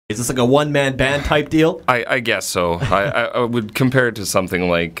Is this like a one-man band type deal? I guess so. I would compare it to something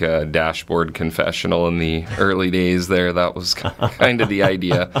like Dashboard Confessional in the early days there. That was kind of the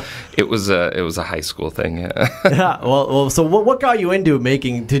idea. It was a high school thing. Yeah. Well. So what got you into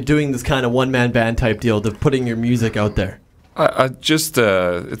doing this kind of one-man band type deal, to putting your music out there?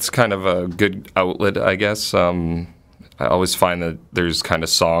 It's kind of a good outlet, I guess. I always find that there's kind of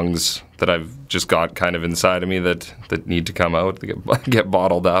songs that I've just got kind of inside of me that need to come out, get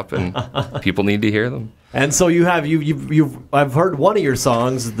bottled up, and people need to hear them. And so I've heard one of your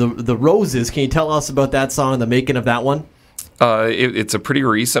songs, the Roses. Can you tell us about that song, the making of that one? It's a pretty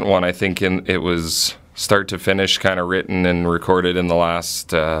recent one, I think. It was start to finish kind of written and recorded in the last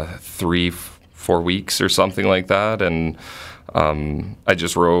 3-4 weeks or something like that, and I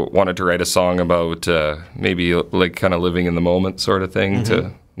just wanted to write a song about maybe like kind of living in the moment sort of thing.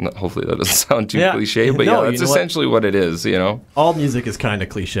 Hopefully that doesn't sound too cliche, but that's essentially what it is, you know. All music is kind of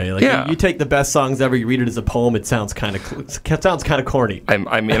cliche. Like you take the best songs ever, you read it as a poem, it sounds kind of corny.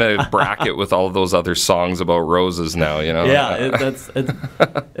 I'm in a bracket with all of those other songs about roses now, you know. Yeah,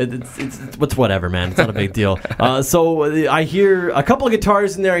 it's whatever, man. It's not a big deal. So I hear a couple of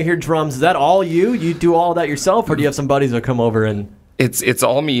guitars in there. I hear drums. Is that all you? You do all of that yourself, or do you have some buddies that come over and? It's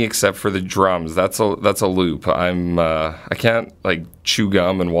all me except for the drums. That's a loop. I can't like chew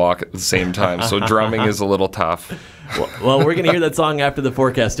gum and walk at the same time, so drumming is a little tough. Well, we're gonna hear that song after the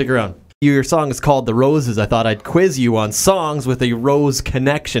forecast. Stick around. Your song is called "The Roses." I thought I'd quiz you on songs with a rose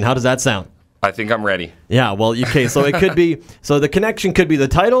connection. How does that sound? I think I'm ready. Yeah. Well, okay. So it could be. So the connection could be the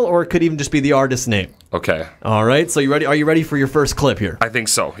title, or it could even just be the artist's name. Okay. All right. So you ready? Are you ready for your first clip here? I think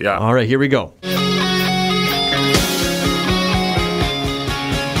so. Yeah. All right. Here we go.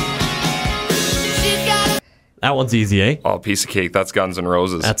 That one's easy, eh? Oh, piece of cake. That's Guns N'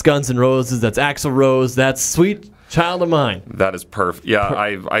 Roses. That's Guns N' Roses. That's Axl Rose. That's Sweet Child of Mine. That is perfect. Yeah,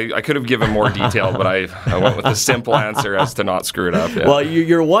 I could have given more detail, but I went with a simple answer as to not screw it up. Yeah. Well,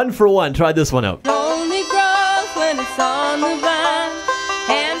 you're 1 for 1. Try this one out. Only grows when it's on the vine.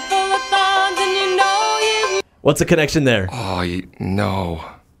 Handful of thorns and you know you... What's the connection there? Oh, no.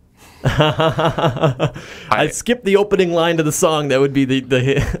 I skipped the opening line to the song. That would be the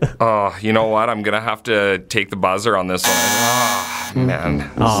hit. Oh, you know what? I'm gonna have to take the buzzer on this one. Oh, man.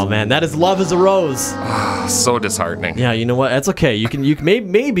 Oh man, that is "Love Is a Rose." Oh, so disheartening. Yeah, you know what? That's okay. You can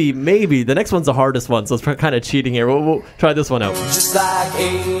maybe the next one's the hardest one. So it's kind of cheating here. We'll try this one out. Just like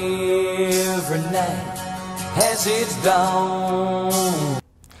every night has its dawn.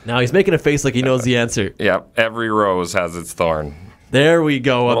 Now he's making a face like he knows the answer. Yeah, every rose has its thorn. There we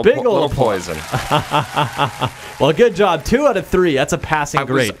go. A big old poison. Well, good job. 2 out of 3. That's a passing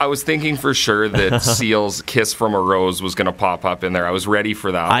grade. I was thinking for sure that Seal's "Kiss from a Rose" was going to pop up in there. I was ready for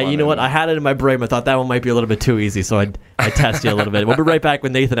that one. You know what? I had it in my brain. I thought that one might be a little bit too easy, so I test you a little bit. We'll be right back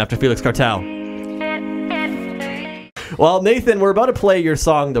with Nathan after Felix Cartel. Well, Nathan, we're about to play your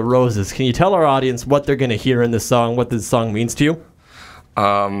song, "The Roses." Can you tell our audience what they're going to hear in this song, what this song means to you?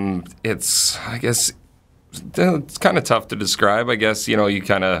 I guess... It's kind of tough to describe. I guess, you know, you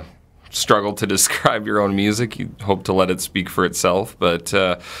kind of struggle to describe your own music. You hope to let it speak for itself, but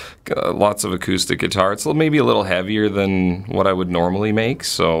lots of acoustic guitar. It's maybe a little heavier than what I would normally make,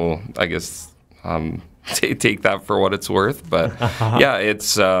 so I guess take that for what it's worth. But yeah,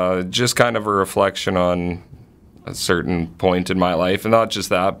 it's just kind of a reflection on a certain point in my life, and not just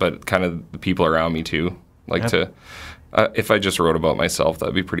that, but kind of the people around me too. If I just wrote about myself,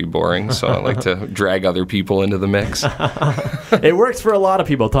 that'd be pretty boring. So I like to drag other people into the mix. It works for a lot of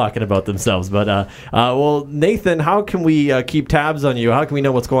people talking about themselves. But, well, Nathan, how can we keep tabs on you? How can we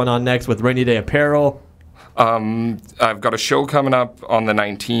know what's going on next with Rainy Day Apparel? I've got a show coming up on the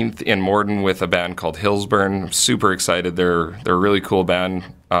 19th in Morden with a band called Hillsburn. I'm super excited. They're a really cool band.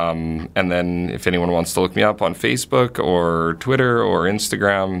 And then if anyone wants to look me up on Facebook or Twitter or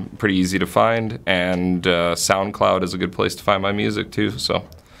Instagram, pretty easy to find. And SoundCloud is a good place to find my music too. So.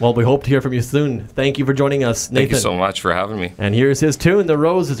 Well, we hope to hear from you soon. Thank you for joining us, Nathan. Thank you so much for having me. And here's his tune, "The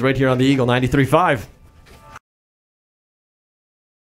Roses," right here on the Eagle 93.5.